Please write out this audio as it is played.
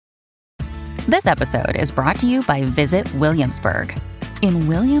This episode is brought to you by Visit Williamsburg. In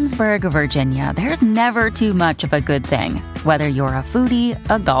Williamsburg, Virginia, there's never too much of a good thing. Whether you're a foodie,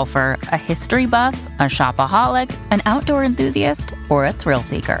 a golfer, a history buff, a shopaholic, an outdoor enthusiast, or a thrill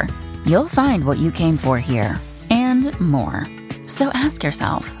seeker, you'll find what you came for here and more. So ask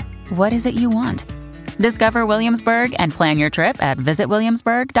yourself, what is it you want? Discover Williamsburg and plan your trip at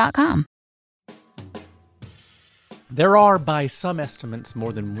visitwilliamsburg.com. There are, by some estimates,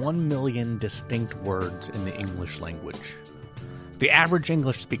 more than 1 million distinct words in the English language. The average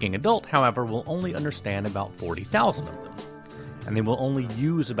English-speaking adult, however, will only understand about 40,000 of them, and they will only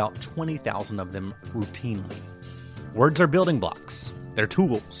use about 20,000 of them routinely. Words are building blocks. They're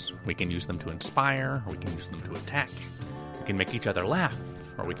tools. We can use them to inspire, or we can use them to attack. We can make each other laugh,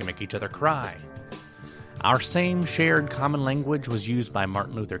 or we can make each other cry. Our same shared common language was used by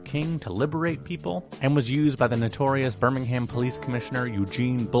Martin Luther King to liberate people, and was used by the notorious Birmingham Police Commissioner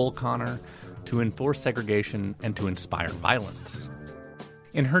Eugene Bull Connor to enforce segregation and to inspire violence.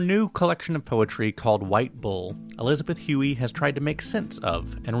 In her new collection of poetry called White Bull, Elizabeth Hughey has tried to make sense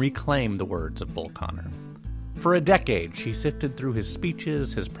of and reclaim the words of Bull Connor. For a decade, she sifted through his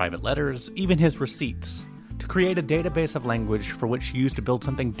speeches, his private letters, even his receipts, to create a database of language for which she used to build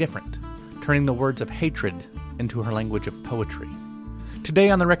something different, turning the words of hatred into her language of poetry.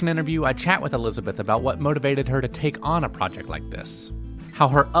 Today on The Reckon Interview, I chat with Elizabeth about what motivated her to take on a project like this, how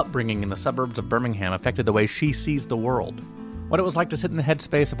her upbringing in the suburbs of Birmingham affected the way she sees the world, what it was like to sit in the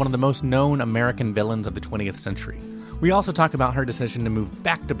headspace of one of the most known American villains of the 20th century. We also talk about her decision to move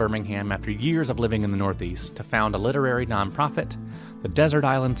back to Birmingham after years of living in the Northeast to found a literary nonprofit, the Desert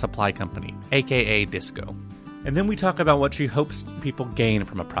Island Supply Company, aka DISCO. And then we talk about what she hopes people gain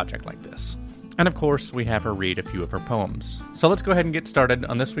from a project like this. And of course, we have her read a few of her poems. So let's go ahead and get started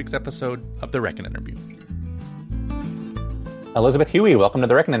on this week's episode of The Reckon Interview. Elizabeth Hughey, welcome to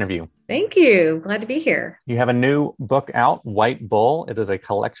The Reckon Interview. Thank you. Glad to be here. You have a new book out, White Bull. It is a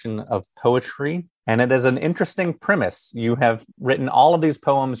collection of poetry, and it is an interesting premise. You have written all of these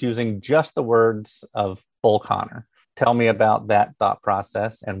poems using just the words of Bull Connor. Tell me about that thought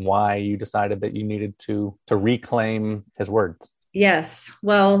process and why you decided that you needed to reclaim his words. Yes.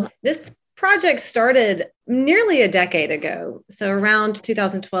 Well, this project started nearly a decade ago. So around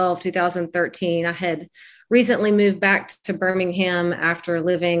 2012, 2013, I had recently moved back to Birmingham after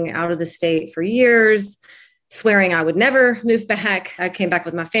living out of the state for years, swearing I would never move back. I came back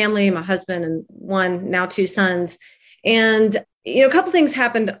with my family, my husband, and now two sons. And a couple things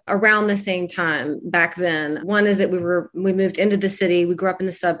happened around the same time back then. One is that we moved into the city. We grew up in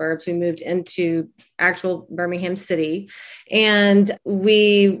the suburbs. We moved into actual Birmingham City, and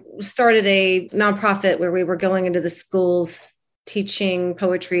we started a nonprofit where we were going into the schools teaching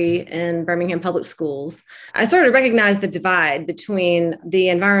poetry in Birmingham public schools. I started to recognize the divide between the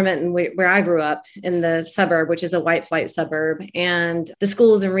environment and where I grew up in the suburb, which is a white flight suburb, and the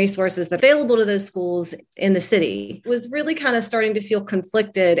schools and resources that are available to those schools in the city. It was really kind of starting to feel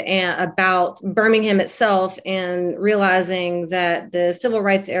conflicted about Birmingham itself, and realizing that the civil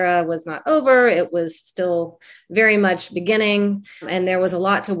rights era was not over. It was still very much beginning, and there was a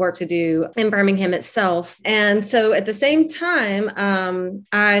lot to work to do in Birmingham itself. And so at the same time,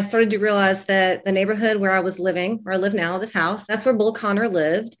 I started to realize that the neighborhood where I was living, where I live now, this house, that's where Bull Connor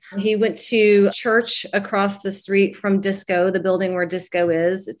lived. He went to church across the street from Disco, the building where Disco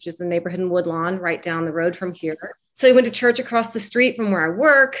is. It's just a neighborhood in Woodlawn, right down the road from here. So he went to church across the street from where I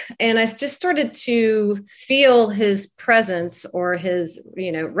work, and I just started to feel his presence, or his,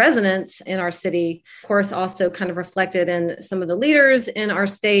 resonance in our city. Of course, also kind of reflected in some of the leaders in our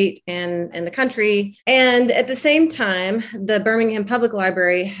state and in the country. And at the same time, the Birmingham Public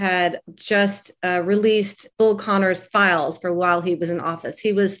Library had just released Bull Connor's files for while he was in office.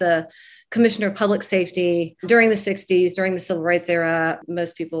 He was the Commissioner of Public Safety during the 60s, during the Civil Rights era.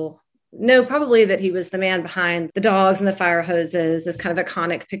 Most people know probably that he was the man behind the dogs and the fire hoses, those kind of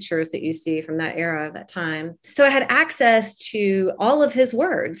iconic pictures that you see from that era, that time. So I had access to all of his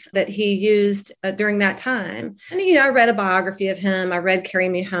words that he used during that time. And, I read a biography of him. I read Carry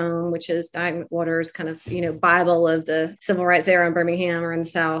Me Home, which is Diane Waters' kind of, Bible of the civil rights era in Birmingham or in the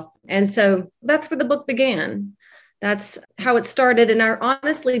South. And so that's where the book began. That's how it started. And I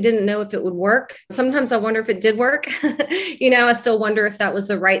honestly didn't know if it would work. Sometimes I wonder if it did work. I still wonder if that was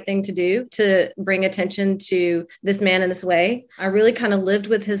the right thing to do, to bring attention to this man in this way. I really kind of lived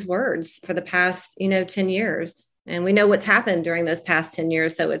with his words for the past, 10 years. And we know what's happened during those past 10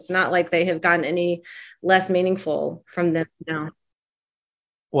 years. So it's not like they have gotten any less meaningful from them now.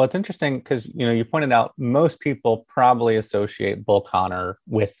 Well, it's interesting because, you pointed out most people probably associate Bull Connor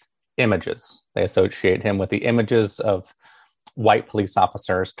with images. They associate him with the images of white police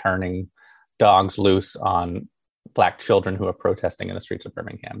officers turning dogs loose on Black children who are protesting in the streets of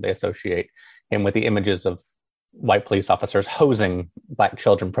Birmingham. They associate him with the images of white police officers hosing Black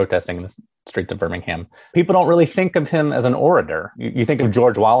children protesting in the streets of Birmingham. People don't really think of him as an orator. You think of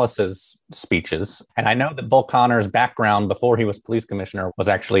George Wallace's speeches. And I know that Bull Connor's background before he was police commissioner was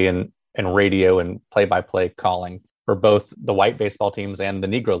actually in radio and play-by-play calling for both the white baseball teams and the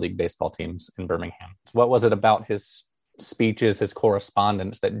Negro League baseball teams in Birmingham. So what was it about his speeches, his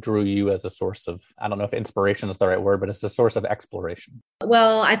correspondence, that drew you as a source of, I don't know if inspiration is the right word, but it's a source of exploration?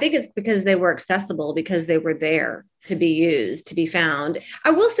 Well, I think it's because they were accessible, because they were there to be used, to be found.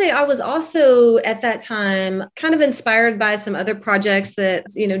 I will say I was also at that time kind of inspired by some other projects that,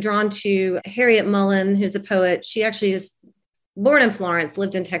 drawn to Harriet Mullen, who's a poet. She actually is born in Florence,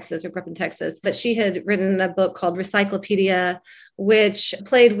 lived in Texas, or grew up in Texas, but she had written a book called Recyclopedia, which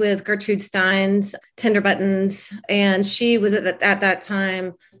played with Gertrude Stein's Tender Buttons. And she was at that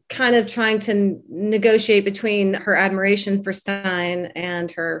time kind of trying to negotiate between her admiration for Stein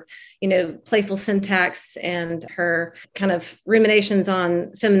and her, playful syntax and her kind of ruminations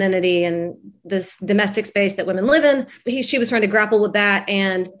on femininity and this domestic space that women live in. She was trying to grapple with that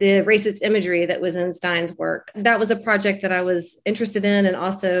and the racist imagery that was in Stein's work. That was a project that I was interested in. And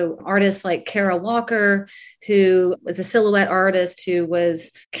also artists like Kara Walker, who was a silhouette artist who was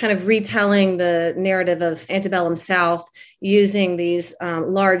kind of retelling the narrative of antebellum South using these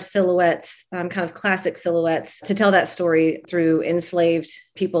large silhouettes, kind of classic silhouettes, to tell that story through enslaved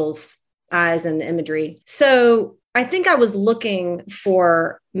people's eyes and imagery. So I think I was looking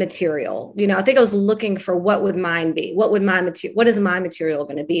for material. I think I was looking for what would mine be? What is my material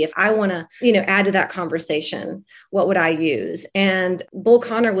going to be? If I want to, add to that conversation, what would I use? And Bull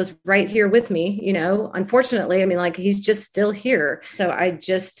Connor was right here with me, unfortunately. He's just still here. So I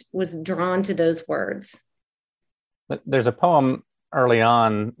just was drawn to those words. There's a poem early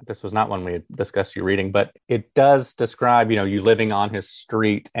on, this was not one we had discussed you reading, but it does describe, you living on his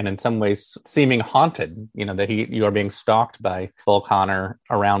street and in some ways seeming haunted, that you are being stalked by Bull Connor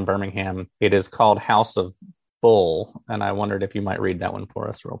around Birmingham. It is called House of Bull. And I wondered if you might read that one for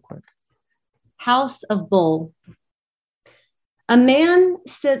us real quick. House of Bull. A man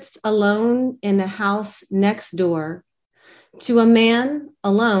sits alone in a house next door to a man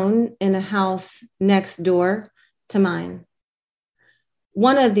alone in a house next door to mine.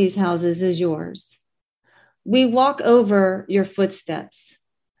 One of these houses is yours. We walk over your footsteps.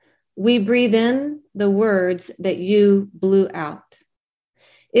 We breathe in the words that you blew out.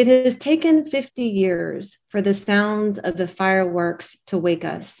 It has taken 50 years for the sounds of the fireworks to wake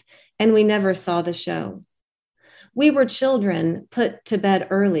us, and we never saw the show. We were children put to bed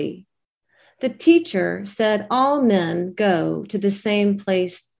early. The teacher said all men go to the same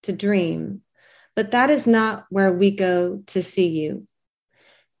place to dream, but that is not where we go to see you.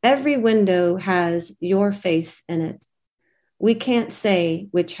 Every window has your face in it. We can't say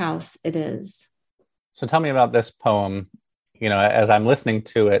which house it is. So tell me about this poem. As I'm listening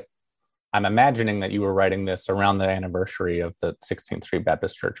to it, I'm imagining that you were writing this around the anniversary of the 16th Street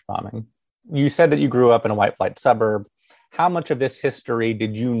Baptist Church bombing. You said that you grew up in a white flight suburb. How much of this history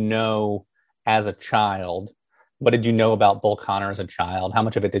did you know as a child? What did you know about Bull Connor as a child? How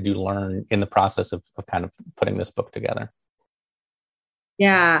much of it did you learn in the process of kind of putting this book together?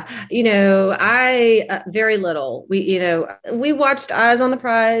 Yeah, I very little. We watched Eyes on the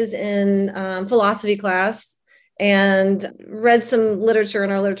Prize in philosophy class and read some literature in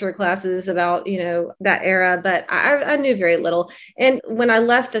our literature classes about, that era, but I knew very little. And when I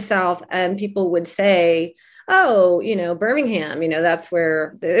left the South, people would say, oh, Birmingham, that's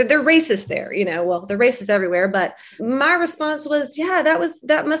where they're racist there, well, they're racist everywhere. But my response was, yeah,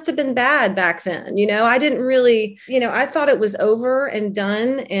 that must have been bad back then. I didn't really, I thought it was over and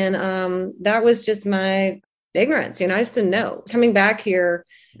done. And that was just my ignorance. I just didn't know. Coming back here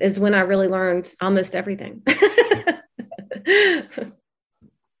is when I really learned almost everything.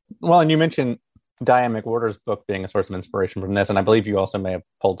 Well, and you mentioned Diane McWhorter's book being a source of inspiration from this. And I believe you also may have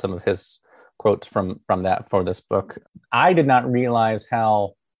pulled some of his quotes from that for this book. I did not realize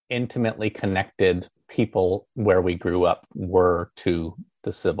how intimately connected people where we grew up were to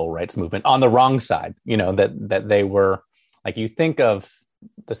the civil rights movement on the wrong side, that they were, like, you think of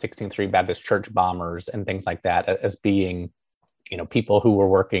the 16th Street Baptist Church bombers and things like that as being, people who were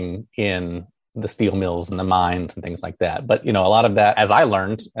working in the steel mills and the mines and things like that. But, a lot of that, as I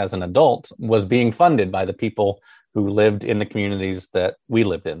learned as an adult, was being funded by the people who lived in the communities that we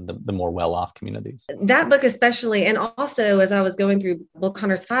lived in, the more well-off communities. That book especially, and also as I was going through Bull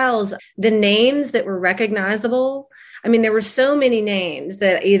Connor's files, the names that were recognizable. I mean, there were so many names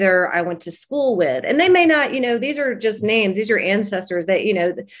that either I went to school with, and they may not, these are just names. These are ancestors that,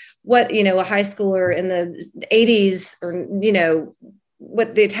 a high schooler in the 80s or,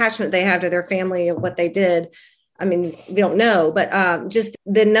 what the attachment they have to their family and what they did. I mean, we don't know, but just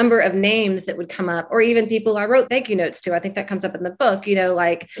the number of names that would come up, or even people I wrote thank you notes to. I think that comes up in the book,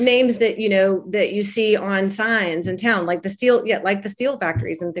 like names that, that you see on signs in town, like the steel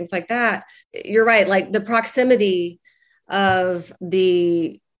factories and things like that. You're right. Like the proximity of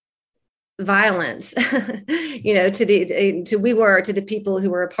the violence, to the people who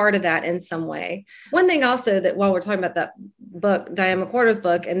were a part of that in some way. One thing also that while we're talking about that book, Diane McWhorter's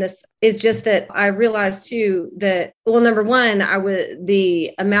book, and this is just that I realized too that, well, number one,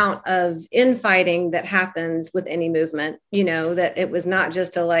 the amount of infighting that happens with any movement, that it was not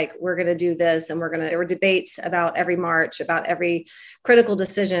just we're going to do this and there were debates about every march, about every critical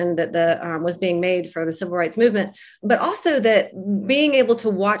decision that was being made for the civil rights movement, but also that being able to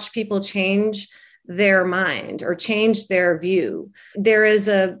watch people change their mind or change their view. There is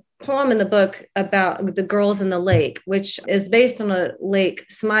a poem in the book about the girls in the lake, which is based on a lake,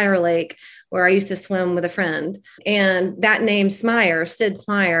 Smyer Lake, where I used to swim with a friend. And that name Smyer, Sid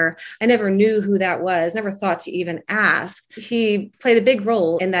Smyer, I never knew who that was, never thought to even ask. He played a big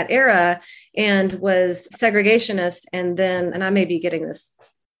role in that era and was segregationist. And I may be getting this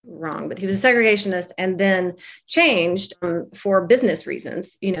wrong, but he was a segregationist and then changed for business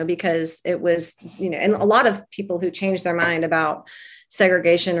reasons, because it was, and a lot of people who changed their mind about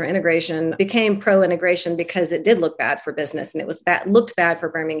segregation or integration became pro-integration because it did look bad for business and looked bad for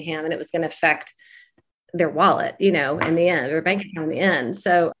Birmingham and it was going to affect their wallet, in the end, or bank account in the end.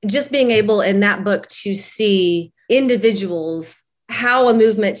 So just being able in that book to see individuals, how a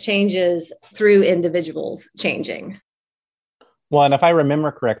movement changes through individuals changing. Well, and if I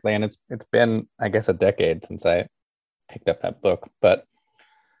remember correctly, and it's been, I guess, a decade since I picked up that book, but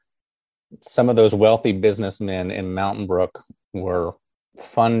some of those wealthy businessmen in Mountain Brook were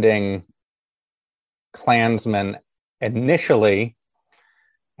funding Klansmen initially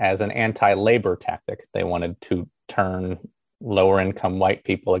as an anti-labor tactic. They wanted to turn lower income white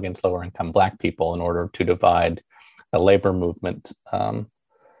people against lower income Black people in order to divide the labor movement.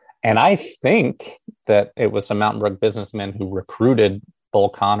 And I think that it was some Mountain Brook businessmen who recruited Bull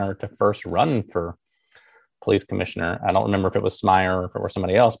Connor to first run for police commissioner. I don't remember if it was Smyer or if it was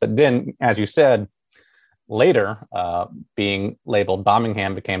somebody else. But then, as you said, later, being labeled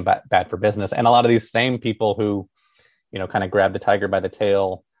Birmingham became bad for business. And a lot of these same people who, kind of grabbed the tiger by the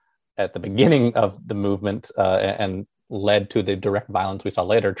tail at the beginning of the movement and led to the direct violence we saw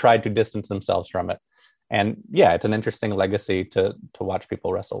later, tried to distance themselves from it. And yeah, it's an interesting legacy to watch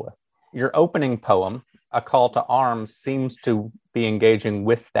people wrestle with. Your opening poem, A Call to Arms, seems to be engaging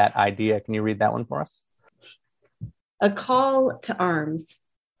with that idea. Can you read that one for us? A call to arms.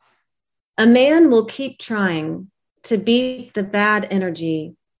 A man will keep trying to beat the bad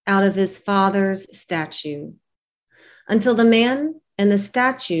energy out of his father's statue until the man and the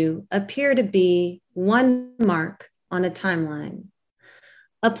statue appear to be one mark on a timeline.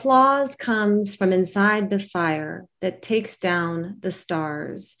 Applause comes from inside the fire that takes down the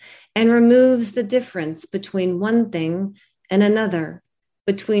stars and removes the difference between one thing and another,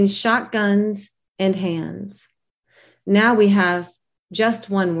 between shotguns and hands. Now we have just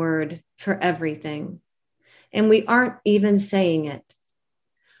one word for everything, and we aren't even saying it.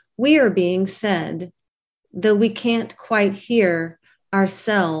 We are being said, though we can't quite hear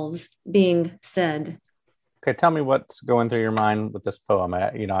ourselves being said. Okay, tell me what's going through your mind with this poem.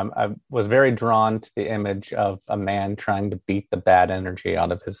 I was very drawn to the image of a man trying to beat the bad energy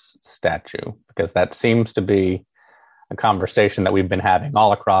out of his statue, because that seems to be a conversation that we've been having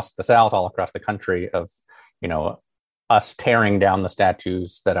all across the South, all across the country of, us tearing down the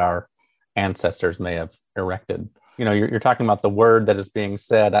statues that our ancestors may have erected. You're talking about the word that is being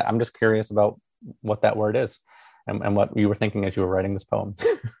said. I'm just curious about what that word is and what you were thinking as you were writing this poem.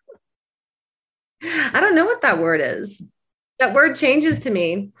 I don't know what that word is. That word changes to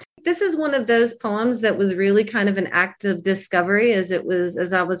me. This is one of those poems that was really kind of an act of discovery as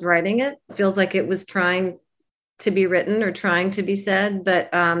I was writing it. It feels like it was trying to be written or trying to be said, but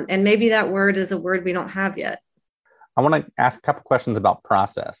and maybe that word is a word we don't have yet. I want to ask a couple questions about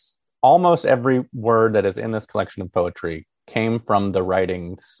process. Almost every word that is in this collection of poetry came from the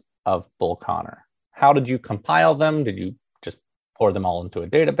writings of Bull Connor. How did you compile them? Did you just pour them all into a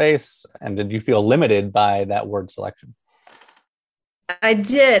database? And did you feel limited by that word selection? I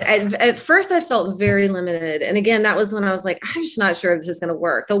did. At first, I felt very limited. And again, that was when I was like, I'm just not sure if this is going to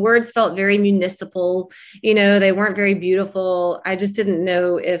work. The words felt very municipal. They weren't very beautiful. I just didn't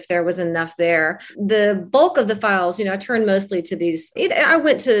know if there was enough there. The bulk of the files, I turned mostly to these. I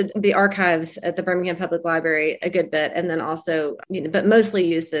went to the archives at the Birmingham Public Library a good bit, and then also, but mostly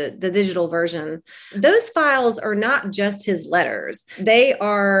used the digital version. Those files are not just his letters. They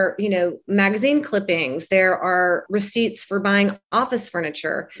are, magazine clippings. There are receipts for buying office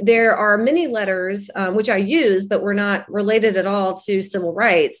furniture. There are many letters, which I use, but were not related at all to civil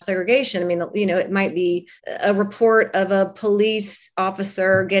rights, segregation. I mean, it might be a report of a police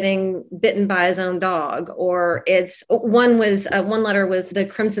officer getting bitten by his own dog, or one letter was the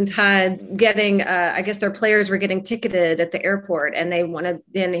Crimson Tide getting, I guess their players were getting ticketed at the airport, and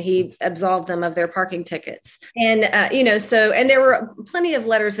he absolved them of their parking tickets. And, and there were plenty of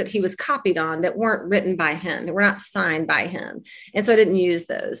letters that he was copied on that weren't written by him. They were not signed by him. And so I didn't use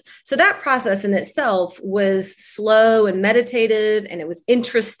those. So that process in itself was slow and meditative, and it was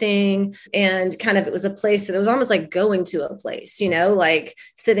interesting. And it was a place that it was almost like going to a place, like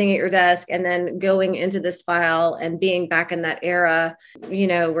sitting at your desk and then going into this file and being back in that era,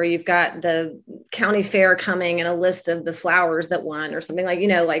 where you've got the county fair coming and a list of the flowers that won or something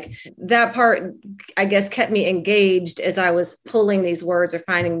like that part, I guess, kept me engaged as I was pulling these words or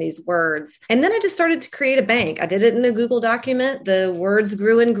finding these words. And then I just started to create a bank. I did it in a Google document. The words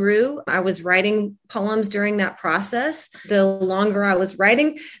grew and grew. I was writing poems during that process. The longer I was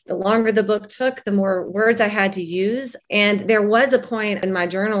writing, the longer the book took, the more words I had to use. And there was a point in my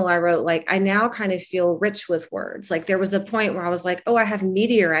journal I wrote, I now kind of feel rich with words. There was a point where I was like, oh, I have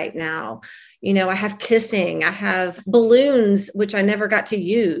meteorite now. I have kissing, I have balloons, which I never got to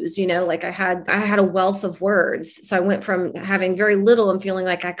use, I had a wealth of words. So I went from having very little and feeling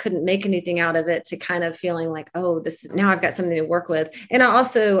like I couldn't make anything out of it to kind of feeling like, oh, now I've got something to work with. And I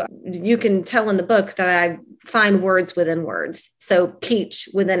also, you can tell in the book that I find words within words. So peach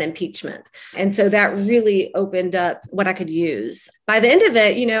within impeachment. And so that really opened up what I could use. By the end of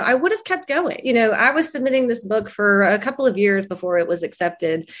it, I would have kept going. I was submitting this book for a couple of years before it was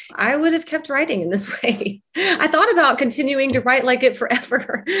accepted. I would have kept writing in this way. I thought about continuing to write like it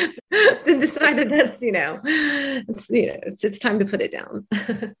forever, then decided that's, it's time to put it down.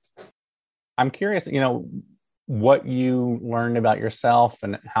 I'm curious, what you learned about yourself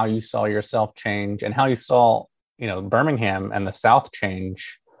and how you saw yourself change and how you saw, Birmingham and the South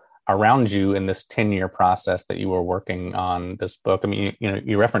change around you in this 10-year process that you were working on this book. I mean,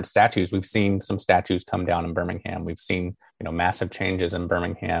 you referenced statues. We've seen some statues come down in Birmingham. We've seen, massive changes in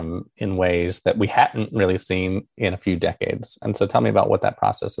Birmingham in ways that we hadn't really seen in a few decades. And so tell me about what that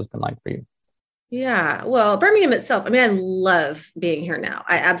process has been like for you. Yeah, well, Birmingham itself, I mean, I love being here now.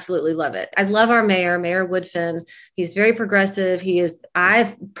 I absolutely love it. I love our mayor, Mayor Woodfin. He's very progressive. He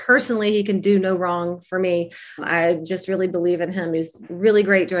can do no wrong for me. I just really believe in him. He's really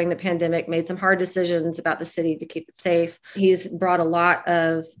great during the pandemic, made some hard decisions about the city to keep it safe. He's brought a lot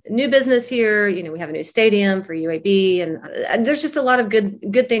of new business here. We have a new stadium for UAB, and there's just a lot of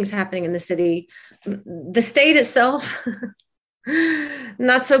good things happening in the city. The state itself,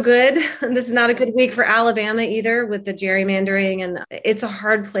 not so good. This is not a good week for Alabama either, with the gerrymandering, and it's a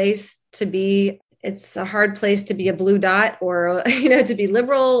hard place to be. It's a hard place to be a blue dot, or, to be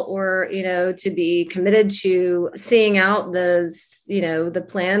liberal, or, to be committed to seeing out the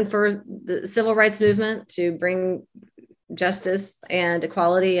plan for the civil rights movement to bring justice and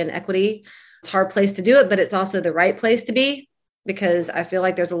equality and equity. It's a hard place to do it, but it's also the right place to be, because I feel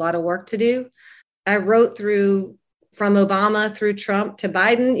like there's a lot of work to do. I wrote from Obama through Trump to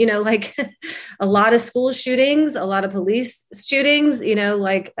Biden, a lot of school shootings, a lot of police shootings,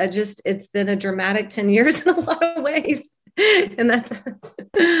 it's been a dramatic 10 years in a lot of ways. And that's.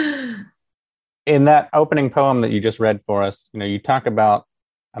 In that opening poem that you just read for us, you talk about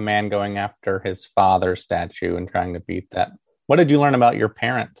a man going after his father's statue and trying to beat that. What did you learn about your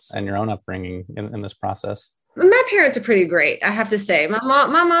parents and your own upbringing in this process? My parents are pretty great, I have to say. My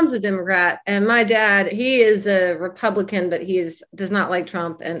mom's a Democrat, and my dad, he is a Republican, but does not like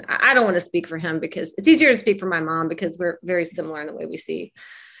Trump. And I don't want to speak for him, because it's easier to speak for my mom, because we're very similar in the way we see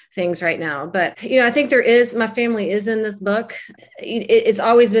things right now. But, I think my family is in this book. It's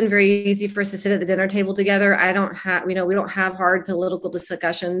always been very easy for us to sit at the dinner table together. We don't have hard political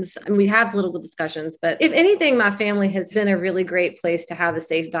discussions. I mean, we have political discussions, but if anything, my family has been a really great place to have a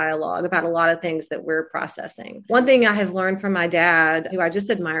safe dialogue about a lot of things that we're processing. One thing I have learned from my dad, who I just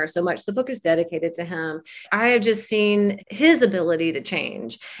admire so much, the book is dedicated to him. I have just seen his ability to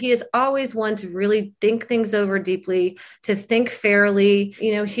change. He is always one to really think things over deeply, to think fairly.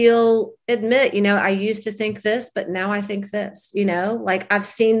 He he'll admit, I used to think this, but now I think this, like I've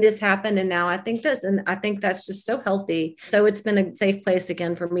seen this happen and now I think this. And I think that's just so healthy. So it's been a safe place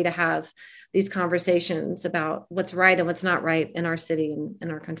again for me to have these conversations about what's right and what's not right in our city and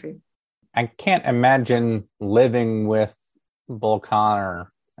in our country. I can't imagine living with Bull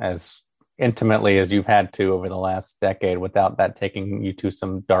Connor as intimately as you've had to over the last decade without that taking you to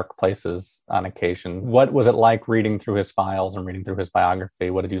some dark places on occasion. What was it like reading through his files and reading through his biography?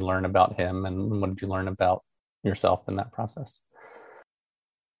 What did you learn about him, and what did you learn about yourself in that process?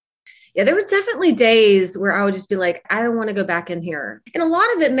 Yeah, there were definitely days where I would just be like, I don't want to go back in here. And a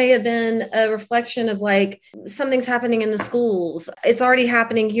lot of it may have been a reflection of like something's happening in the schools. It's already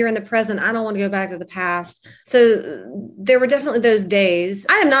happening here in the present. I don't want to go back to the past. So there were definitely those days.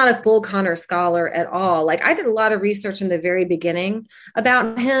 I am not a Bull Connor scholar at all. Like I did a lot of research in the very beginning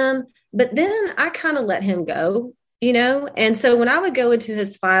about him, but then I kind of let him go. And so when I would go into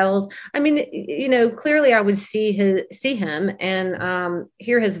his files, I mean, clearly I would see him and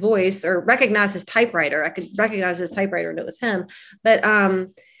hear his voice or recognize his typewriter. I could recognize his typewriter and it was him. But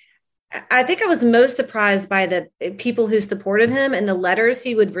I think I was most surprised by the people who supported him and the letters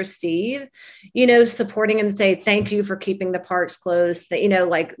he would receive, supporting him, say, thank you for keeping the parks closed, that,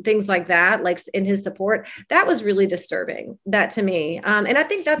 like things like that, like in his support. That was really disturbing, that to me. And I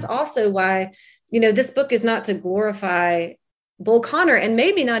think that's also why, this book is not to glorify Bull Connor and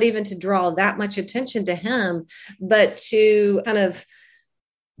maybe not even to draw that much attention to him, but to kind of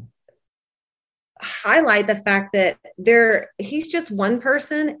highlight the fact that he's just one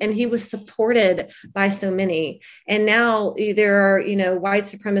person and he was supported by so many. And now there are, white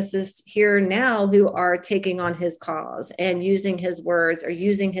supremacists here now who are taking on his cause and using his words or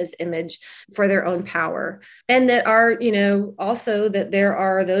using his image for their own power. And that are, also that there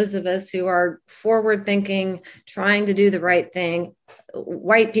are those of us who are forward thinking, trying to do the right thing,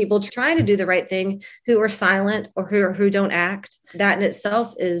 white people trying to do the right thing who are silent or who don't act. That in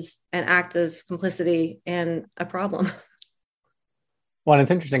itself is an act of complicity and a problem. Well, and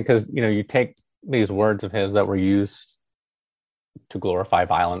it's interesting because, you take these words of his that were used to glorify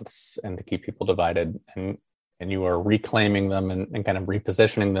violence and to keep people divided, and you are reclaiming them and kind of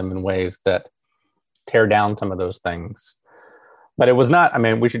repositioning them in ways that tear down some of those things. But it was not,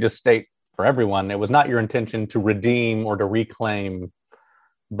 we should just state for everyone, it was not your intention to redeem or to reclaim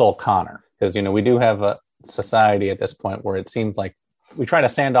Bull Connor, because we do have a society at this point where it seems like we try to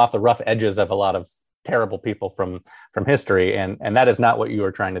sand off the rough edges of a lot of terrible people from history, and that is not what you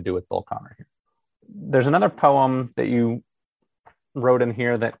are trying to do with Bull Connor here. There's another poem that you wrote in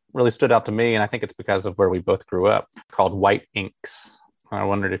here that really stood out to me, and I think it's because of where we both grew up, called White Inks. I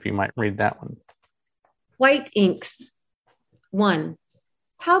wondered if you might read that one. White Inks. 1.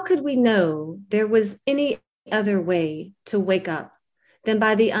 How could we know there was any other way to wake up than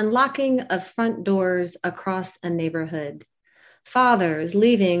by the unlocking of front doors across a neighborhood? Fathers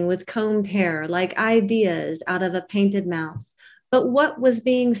leaving with combed hair like ideas out of a painted mouth. But what was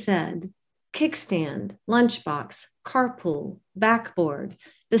being said? Kickstand, lunchbox, carpool, backboard.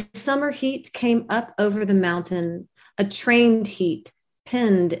 The summer heat came up over the mountain, a trained heat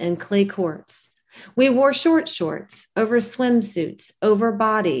pinned in clay courts. We wore short shorts over swimsuits, over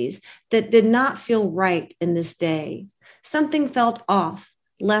bodies that did not feel right in this day. Something felt off,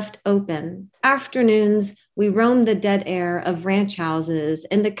 left open. Afternoons, we roamed the dead air of ranch houses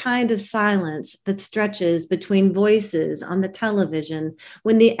in the kind of silence that stretches between voices on the television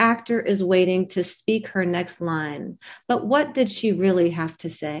when the actor is waiting to speak her next line. But what did she really have to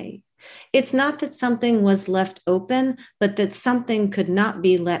say? It's not that something was left open, but that something could not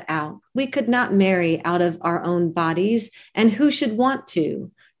be let out. We could not marry out of our own bodies, and who should want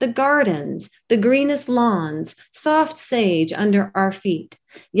to? The gardens, the greenest lawns, soft sage under our feet,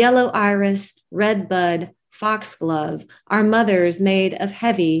 yellow iris, red bud, foxglove, our mothers made of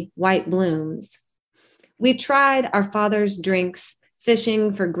heavy white blooms. We tried our father's drinks,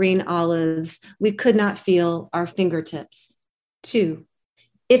 fishing for green olives. We could not feel our fingertips. 2.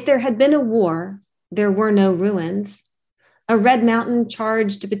 If there had been a war, there were no ruins. A red mountain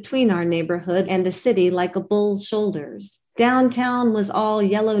charged between our neighborhood and the city like a bull's shoulders. Downtown was all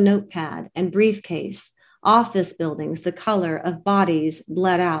yellow notepad and briefcase, office buildings the color of bodies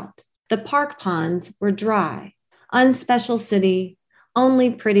bled out. The park ponds were dry. Unspecial city,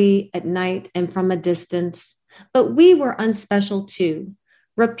 only pretty at night and from a distance. But we were unspecial too,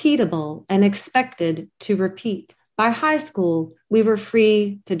 repeatable and expected to repeat. By high school, we were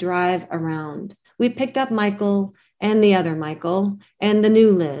free to drive around. We picked up Michael and the other Michael and the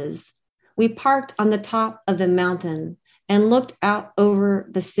new Liz. We parked on the top of the mountain and looked out over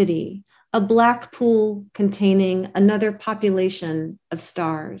the city, a black pool containing another population of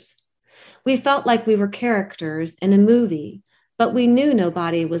stars. We felt like we were characters in a movie, but we knew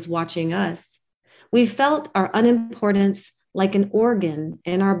nobody was watching us. We felt our unimportance like an organ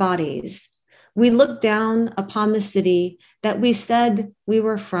in our bodies. We looked down upon the city that we said we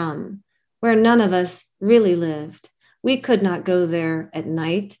were from, where none of us really lived. We could not go there at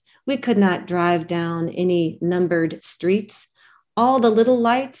night. We could not drive down any numbered streets. All the little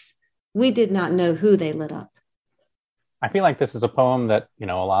lights, we did not know who they lit up. I feel like this is a poem that, a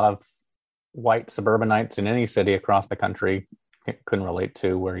lot of white suburbanites in any city across the country couldn't relate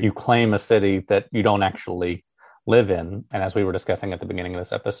to, where you claim a city that you don't actually live in. And as we were discussing at the beginning of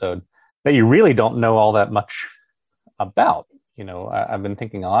this episode, that you really don't know all that much about. I've been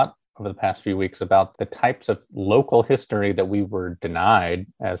thinking a lot over the past few weeks about the types of local history that we were denied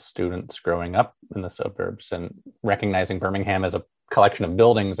as students growing up in the suburbs, and recognizing Birmingham as a collection of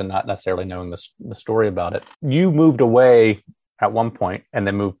buildings and not necessarily knowing the story about it. You moved away at one point and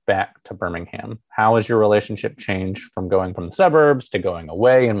then moved back to Birmingham. How has your relationship changed from going from the suburbs to going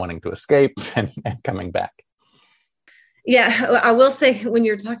away and wanting to escape and coming back? Yeah, I will say, when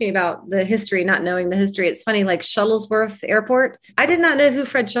you're talking about the history, not knowing the history, it's funny, like Shuttlesworth Airport. I did not know who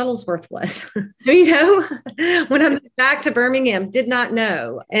Fred Shuttlesworth was. When I moved back to Birmingham, did not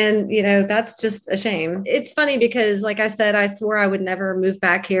know. And, that's just a shame. It's funny because, like I said, I swore I would never move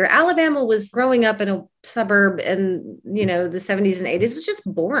back here. Alabama was growing up in a suburb in, the 70s and 80s was just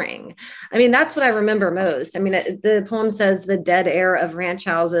boring. I mean, that's what I remember most. I mean, the poem says the dead air of ranch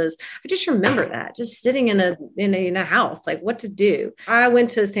houses. I just remember that, just sitting in a house, like what to do. I went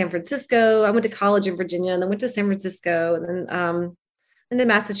to San Francisco. I went to college in Virginia, and then went to San Francisco, and then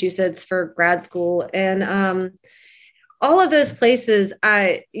Massachusetts for grad school. And all of those places,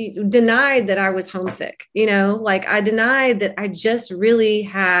 I denied that I was homesick, like I denied that I just really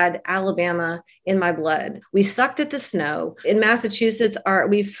had Alabama in my blood. We sucked at the snow. In Massachusetts,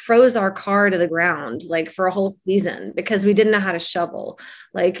 we froze our car to the ground, like for a whole season, because we didn't know how to shovel.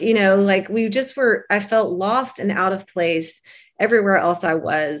 Like we just were, I felt lost and out of place everywhere else I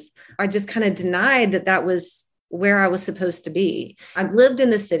was. I just kind of denied that was where I was supposed to be. I lived in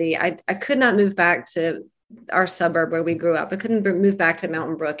the city. I could not move back to our suburb where we grew up. I couldn't move back to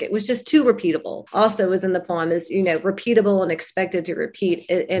Mountain Brook. It was just too repeatable. Also was in the poem is, repeatable and expected to repeat.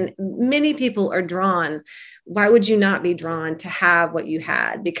 And many people are drawn. Why would you not be drawn to have what you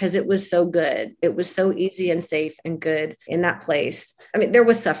had? Because it was so good. It was so easy and safe and good in that place. I mean, there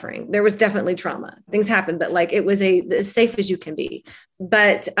was suffering. There was definitely trauma. Things happened, but it was as safe as you can be.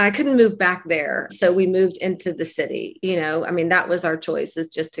 But I couldn't move back there. So we moved into the city. That was our choice, is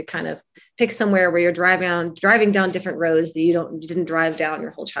just to kind of pick somewhere where you're driving down different roads that you didn't drive down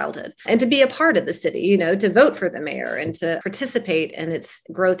your whole childhood, and to be a part of the city, to vote for the mayor and to participate in its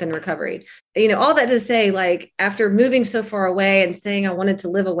growth and recovery. All that to say, after moving so far away and saying I wanted to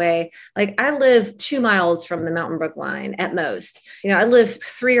live away, I live 2 miles from the Mountain Brook line at most. I live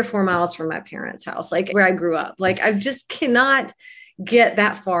 3 or 4 miles from my parents' house, where I grew up. I just cannot get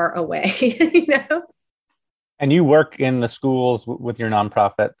that far away, And you work in the schools with your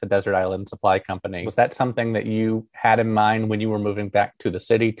nonprofit, the Desert Island Supply Company. Was that something that you had in mind when you were moving back to the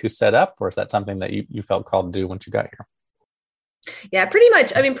city to set up, or is that something that you felt called to do once you got here? Yeah, pretty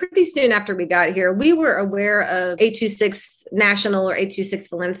much. Pretty soon after we got here, we were aware of 826 National, or 826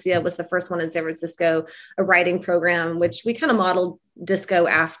 Valencia was the first one in San Francisco, a writing program, which we kind of modeled disco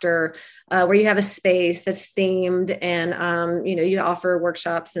after, where you have a space that's themed, and, you offer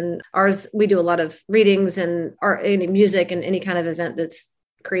workshops. And ours, we do a lot of readings and art, any music, and any kind of event that's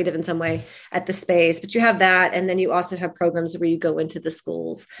creative in some way at the space. But you have that, and then you also have programs where you go into the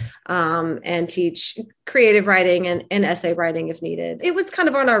schools and teach creative writing and essay writing if needed. It was kind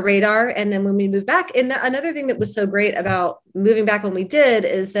of on our radar. And then when we moved back, and another thing that was so great about moving back when we did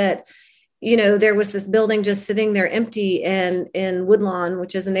is that there was this building just sitting there empty in Woodlawn,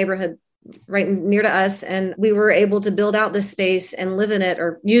 which is a neighborhood right near to us. And we were able to build out this space and live in it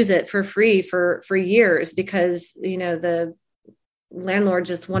or use it for free for years, because, the landlord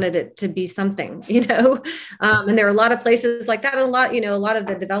just wanted it to be something, and there are a lot of places like that. And a lot of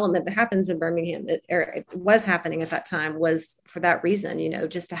the development that happens in Birmingham, it was happening at that time, was for that reason,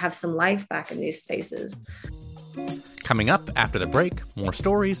 just to have some life back in these spaces. Coming up after the break, more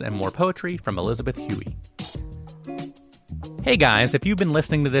stories and more poetry from Elizabeth Hughey. Hey guys, if you've been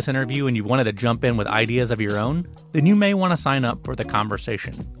listening to this interview and you wanted to jump in with ideas of your own, then you may want to sign up for The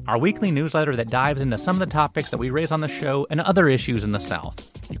Conversation, our weekly newsletter that dives into some of the topics that we raise on the show and other issues in the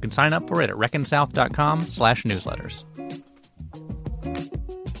South. You can sign up for it at reckonsouth.com/newsletters.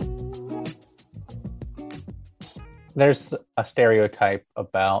 There's a stereotype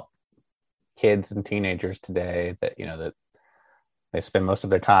about kids and teenagers today that, that they spend most of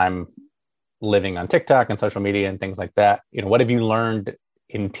their time living on TikTok and social media and things like that. What have you learned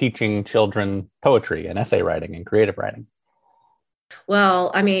in teaching children poetry and essay writing and creative writing?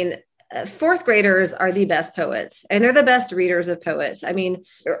 Well, I mean, fourth graders are the best poets, and they're the best readers of poets. I mean,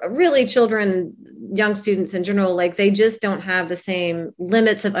 really, children, young students in general, like they just don't have the same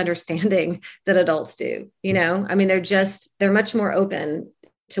limits of understanding that adults do. I mean, they're much more open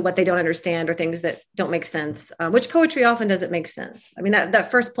to what they don't understand or things that don't make sense, which poetry often doesn't make sense. I mean,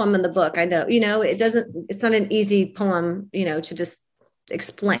 that first poem in the book, I know, it's not an easy poem, to just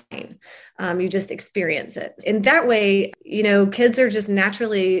explain. You just experience it. In that way, kids are just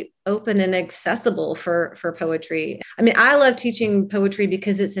naturally open and accessible for poetry. I mean, I love teaching poetry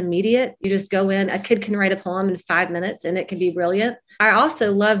because it's immediate. You just go in, a kid can write a poem in 5 minutes and it can be brilliant. I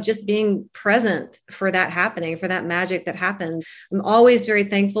also love just being present for that happening, for that magic that happened. I'm always very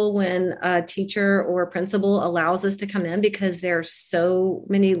thankful when a teacher or a principal allows us to come in, because there are so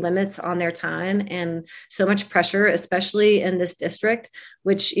many limits on their time and so much pressure, especially in this district,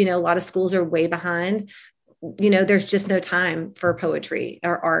 which, a lot of schools are way behind. There's just no time for poetry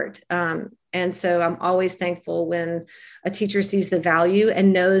or art. And so I'm always thankful when a teacher sees the value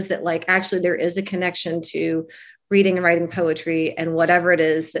and knows that, like, actually there is a connection to reading and writing poetry and whatever it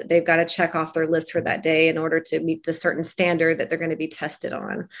is that they've got to check off their list for that day in order to meet the certain standard that they're going to be tested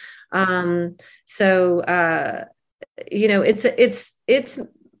on. It's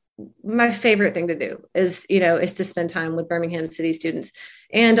my favorite thing to do is to spend time with Birmingham City students,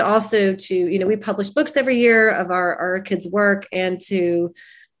 and also to, we publish books every year of our kids' work, and to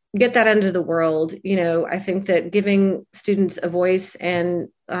get that into the world. I think that giving students a voice and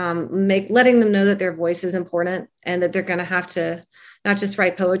letting them know that their voice is important, and that they're going to have to not just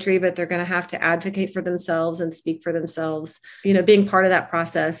write poetry, but they're going to have to advocate for themselves and speak for themselves. Being part of that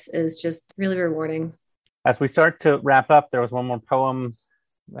process is just really rewarding. As we start to wrap up, there was one more poem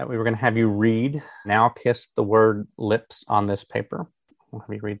that we were going to have you read. Now kiss the word lips on this paper. We'll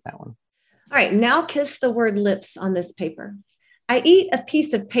have you read that one. All right. Now kiss the word lips on this paper. I eat a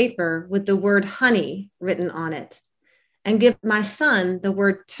piece of paper with the word honey written on it, and give my son the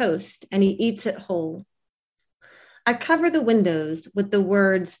word toast, and he eats it whole. I cover the windows with the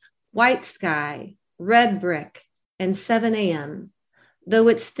words white sky, red brick, and 7 a.m., though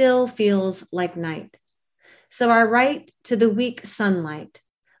it still feels like night. So I write to the weak sunlight,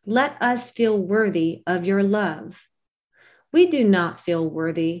 let us feel worthy of your love. We do not feel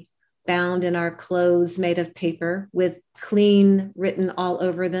worthy, bound in our clothes made of paper with clean written all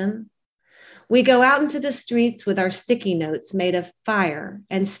over them. We go out into the streets with our sticky notes made of fire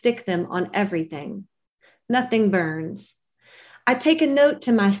and stick them on everything. Nothing burns. I take a note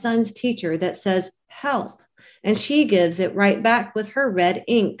to my son's teacher that says, help, and she gives it right back with her red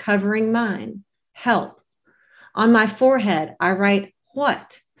ink covering mine. Help. On my forehead, I write,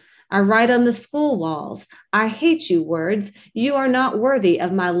 what? I write on the school walls, I hate you words. You are not worthy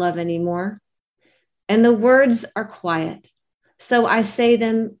of my love anymore. And the words are quiet, so I say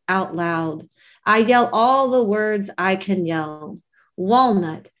them out loud. I yell all the words I can yell.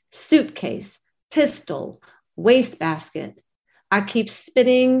 Walnut, suitcase, pistol, wastebasket. I keep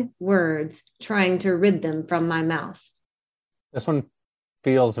spitting words, trying to rid them from my mouth. This one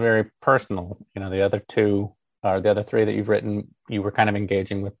feels very personal. The other two, or the other three that you've written, you were kind of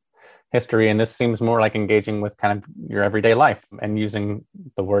engaging with history, and this seems more like engaging with kind of your everyday life and using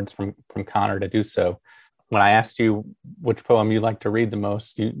the words from Connor to do so. When I asked you which poem you like to read the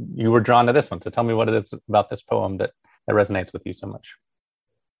most, you were drawn to this one. So tell me what it is about this poem that resonates with you so much.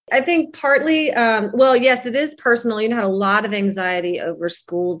 I think partly, yes, it is personal. I had a lot of anxiety over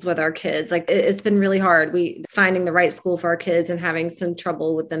schools with our kids. Like it's been really hard. Finding the right school for our kids and having some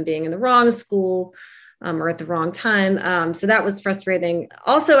trouble with them being in the wrong school. Or at the wrong time. So that was frustrating.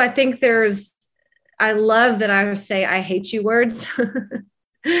 Also, I think I love that I say I hate you words.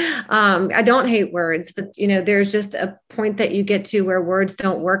 I don't hate words, but there's just a point that you get to where words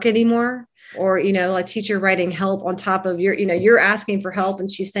don't work anymore. Or, a teacher writing help on top of you're asking for help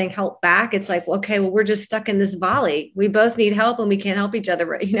and she's saying help back. It's like, okay, well, we're just stuck in this volley. We both need help and we can't help each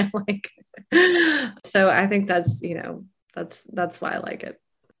other. So I think that's why I like it.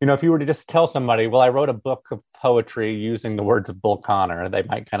 If you were to just tell somebody, well, I wrote a book of poetry using the words of Bull Connor, they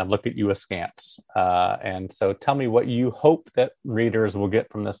might kind of look at you askance. And so tell me what you hope that readers will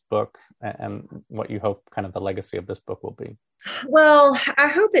get from this book and what you hope kind of the legacy of this book will be. Well, I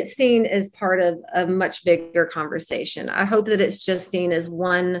hope it's seen as part of a much bigger conversation. I hope that it's just seen as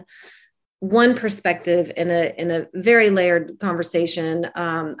one perspective in a very layered conversation.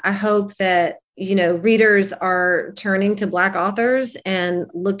 I hope that readers are turning to Black authors and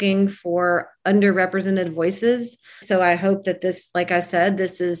looking for underrepresented voices. So I hope that this, like I said,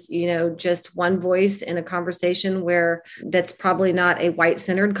 this is, just one voice in a conversation where that's probably not a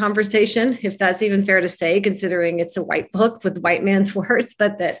white-centered conversation, if that's even fair to say, considering it's a white book with white man's words,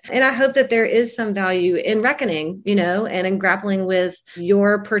 and I hope that there is some value in reckoning, and in grappling with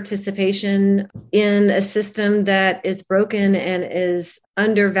your participation in a system that is broken and is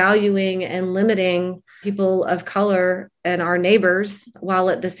undervaluing and limiting people of color and our neighbors, while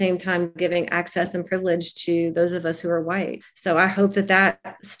at the same time giving access and privilege to those of us who are white. So I hope that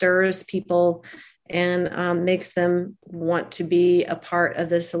stirs people and makes them want to be a part of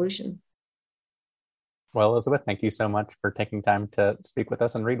the solution. Well, Elizabeth, thank you so much for taking time to speak with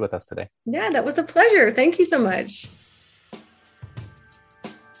us and read with us today. Yeah, that was a pleasure. Thank you so much.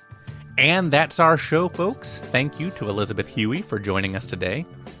 And that's our show, folks. Thank you to Elizabeth Hughey for joining us today.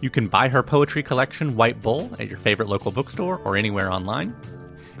 You can buy her poetry collection, White Bull, at your favorite local bookstore or anywhere online.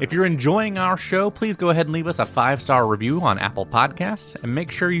 If you're enjoying our show, please go ahead and leave us a 5-star review on Apple Podcasts, and make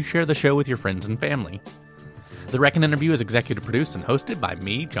sure you share the show with your friends and family. The Reckon Interview is executive produced and hosted by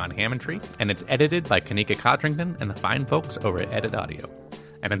me, John Hammondtree, and it's edited by Kanika Codrington and the fine folks over at Edit Audio.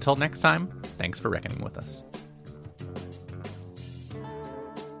 And until next time, thanks for reckoning with us.